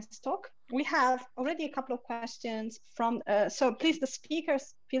very, very nice talk. We have already a couple of questions from, so please, the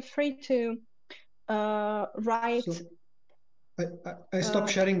speakers, feel free to write. So I stopped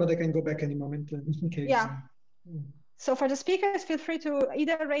sharing, but I can go back any moment in case. Yeah. So for the speakers, feel free to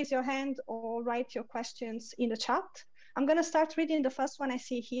either raise your hand or write your questions in the chat. I'm going to start reading the first one I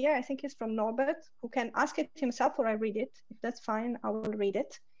see here. I think it's from Norbert, who can ask it himself or I read it. If that's fine, I will read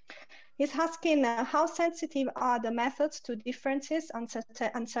it. He's asking how sensitive are the methods to differences,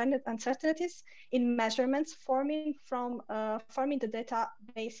 uncertainties in measurements forming the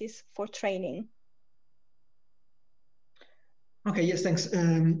databases for training? Okay, yes, thanks.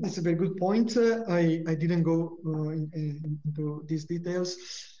 That's a very good point. I didn't go into these details.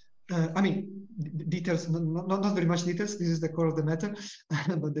 I mean, details, not very much details. This is the core of the matter,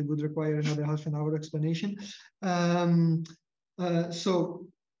 but they would require another half an hour explanation. So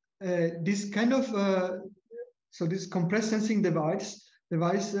this kind of So this compressed sensing device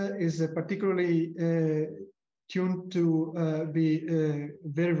is particularly tuned to be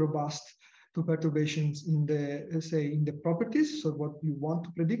very robust to perturbations in the, say, in the properties, so what you want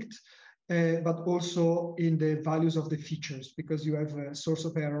to predict, but also in the values of the features, because you have a source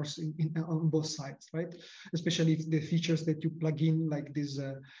of errors on both sides, right? Especially if the features that you plug in, like this,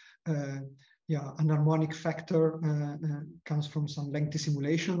 an harmonic factor comes from some lengthy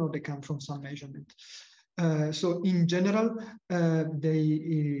simulation, or they come from some measurement. So in general,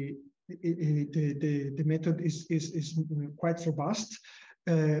 the method is quite robust.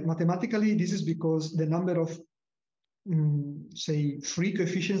 Mathematically, this is because the number of say free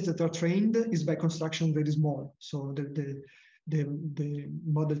coefficients that are trained is by construction very small, so the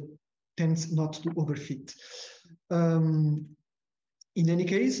model tends not to overfit. In any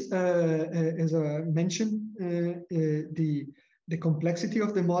case, as I mentioned, the complexity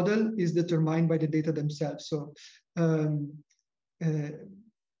of the model is determined by the data themselves. So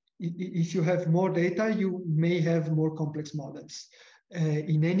if you have more data, you may have more complex models.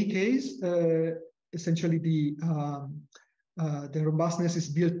 In any case, essentially the robustness is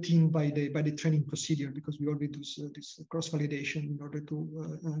built in by the training procedure, because we already do this cross-validation in order to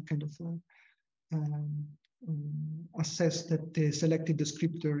kind of assess that the selected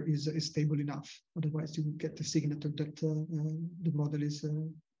descriptor is stable enough. Otherwise, you will get the signature that the model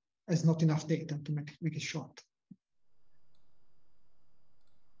has not enough data to make it short.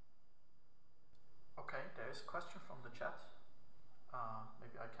 Okay, there is a question from the chat.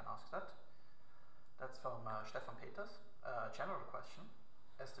 Maybe I can ask that. That's from Stefan Peters. General question.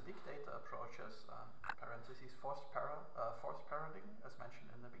 As the big data approaches, parentheses, forced paralleling, as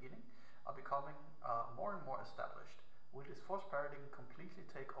mentioned in the beginning, are becoming more and more established, will this forced paradigm completely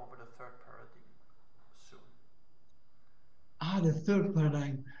take over the third paradigm soon? The third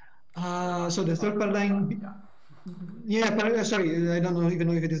paradigm. So the third paradigm. Sorry, I don't even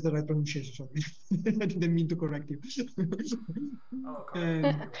know if it is the right pronunciation. Sorry, I didn't mean to correct you. Oh,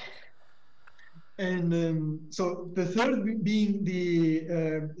 correct. So the third being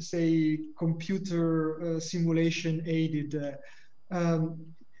the say computer simulation aided.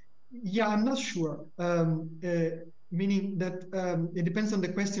 Yeah, I'm not sure. Meaning that it depends on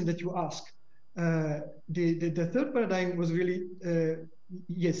the question that you ask. The third paradigm was really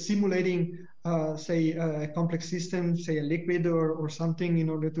yes, simulating say a complex system, say a liquid or something, in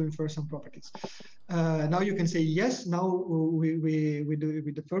order to infer some properties. Now you can say yes. Now we do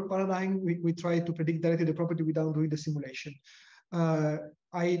with the third paradigm, we try to predict directly the property without doing the simulation.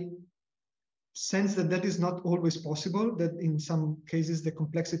 I sense that is not always possible, that in some cases the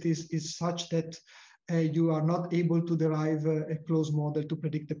complexity is such that you are not able to derive a closed model to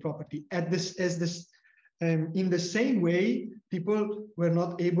predict the property. In the same way, people were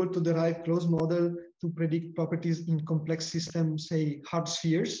not able to derive closed model to predict properties in complex systems, say hard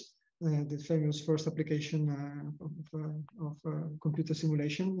spheres, the famous first application of computer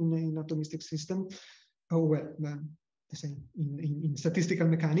simulation in atomistic system. Oh well. The same in statistical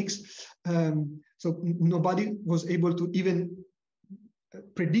mechanics. So nobody was able to even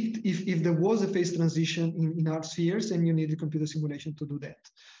predict if there was a phase transition in hard spheres, and you needed computer simulation to do that.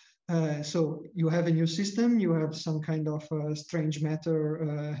 So you have a new system, you have some kind of strange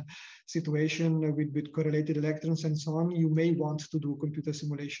matter situation with correlated electrons and so on. You may want to do computer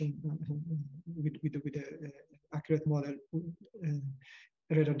simulation with an accurate model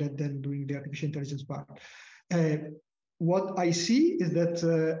rather than doing the artificial intelligence part. What I see is that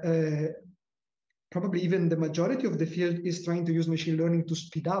probably even the majority of the field is trying to use machine learning to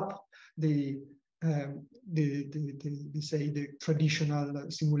speed up the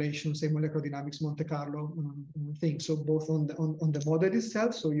traditional simulation, say molecular dynamics, Monte Carlo thing. So both on the model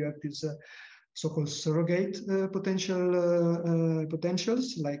itself, so you have this so-called surrogate potentials,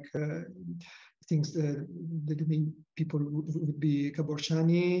 like things the main people would be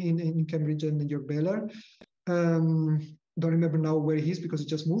Caborciani in Cambridge and Jörg Behler. Don't remember now where he is because he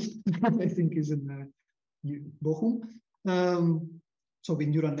just moved. I think he's in Bochum. So with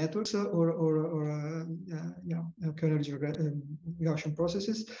neural networks or kernel Gaussian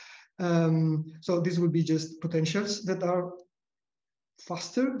processes. So this would be just potentials that are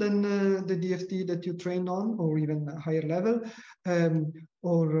faster than the DFT that you train on, or even a higher level.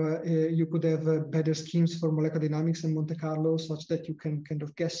 Or you could have better schemes for molecular dynamics and Monte Carlo, such that you can kind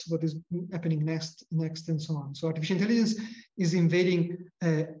of guess what is happening next, and so on. So artificial intelligence is invading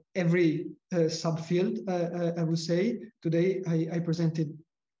every subfield, I would say. Today, I presented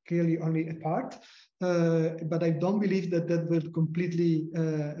clearly only a part, but I don't believe that will completely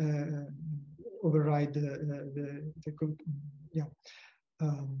override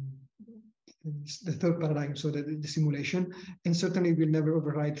the third paradigm, so the simulation, and certainly will never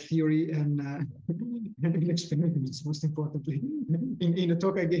override theory and experiments, most importantly. In a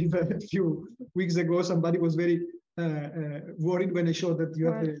talk I gave a few weeks ago, somebody was very worried when I showed that you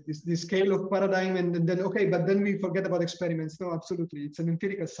have this scale of paradigm, and then, okay, but then we forget about experiments. No, absolutely. It's an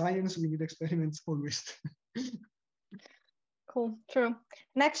empirical science. We need experiments always. Cool, true.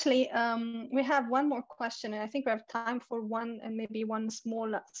 And actually, we have one more question, and I think we have time for one and maybe one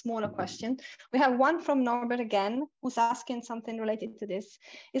smaller question. We have one from Norbert again, who's asking something related to this.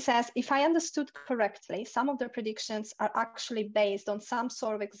 It says, if I understood correctly, some of the predictions are actually based on some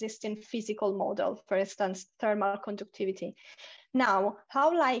sort of existing physical model, for instance, thermal conductivity. Now,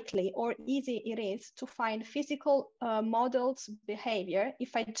 how likely or easy it is to find physical models behavior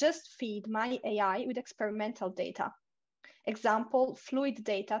if I just feed my AI with experimental data? Example, fluid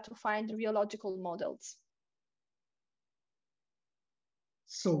data to find rheological models.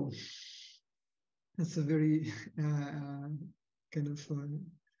 So that's a very kind of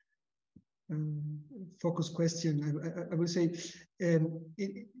focused question. I will say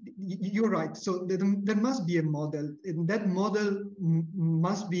you're right. So there must be a model, and that model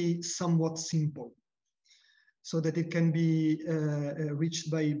must be somewhat simple, so that it can be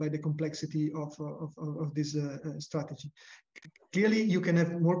reached by the complexity of this strategy. Clearly, you can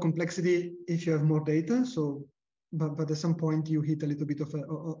have more complexity if you have more data. So, but at some point you hit a little bit of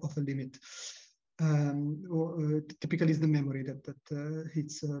a limit. Typically, it's the memory that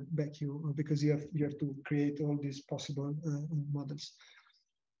hits back you, because you have to create all these possible models.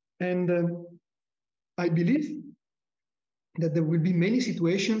 And I believe that there will be many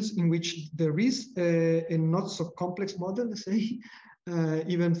situations in which there is a not so complex model, let's say,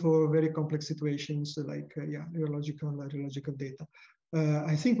 even for very complex situations like rheological data.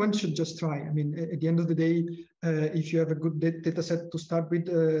 I think one should just try. I mean, at the end of the day, if you have a good data set to start with,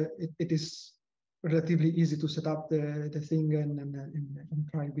 it is relatively easy to set up the thing and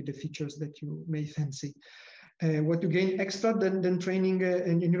try with the features that you may fancy. What you gain extra than training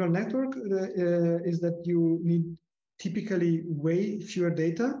a neural network is that you need typically way fewer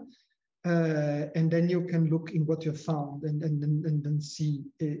data, and then you can look in what you have found and then see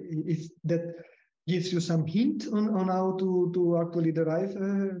if that gives you some hint on how to actually derive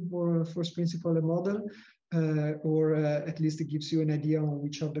for first principle a model, or at least it gives you an idea on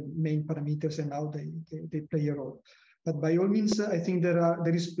which are the main parameters and how they play a role. But by all means, I think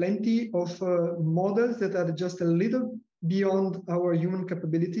there is plenty of models that are just a little beyond our human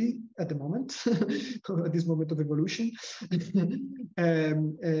capability at the moment, at this moment of evolution.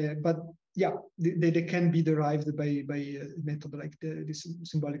 But yeah, they can be derived by a method like this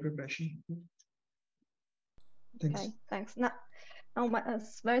symbolic regression. Thanks. Okay, thanks. Now, a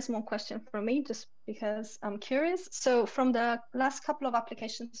very small question from me, just because I'm curious. So from the last couple of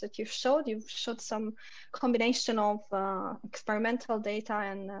applications that you've showed some combination of experimental data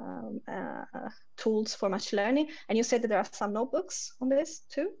and tools for machine learning. And you said that there are some notebooks on this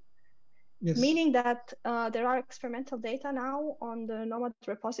too? Yes. Meaning that there are experimental data now on the Nomad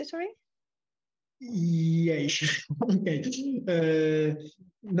repository? Yeah. Okay.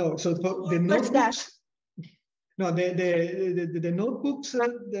 No, so for the notebooks. No, the notebooks,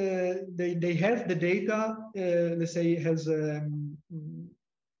 they have the data, let's say, has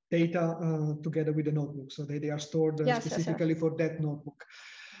data together with the notebook. So they are stored specifically for that notebook.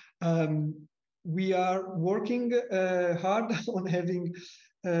 We are working hard on having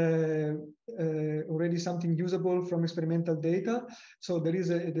already something usable from experimental data. So there is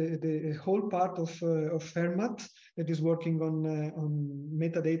the whole part of Fermat that is working on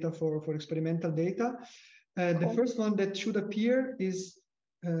metadata for experimental data. The first one that should appear is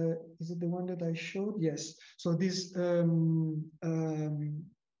it the one that I showed? Yes. So this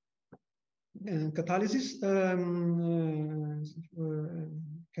catalysis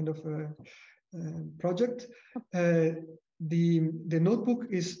kind of project. The notebook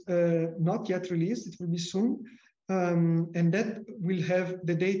is not yet released. It will be soon. And that will have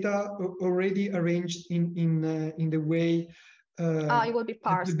the data already arranged in the way it will be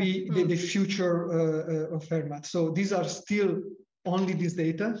parsed. It will be the future of Fermat. So these are still only this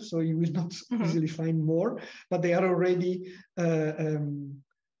data, so you will not easily find more, but they are already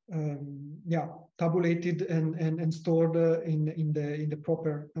tabulated and stored in the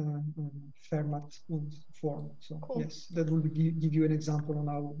proper Fermat form. So yes, that will give you an example on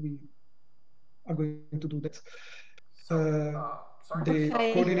how we are going to do that. So the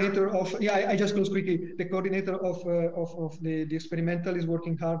coordinator of, I just close quickly. The coordinator of the experimental is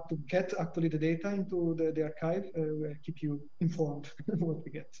working hard to get actually the data into the archive. We'll keep you informed what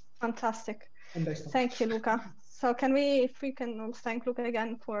we get. Fantastic. And thank you, Luca. So can we, if we can thank Luca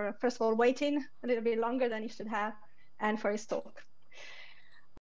again for, first of all, waiting a little bit longer than he should have, and for his talk.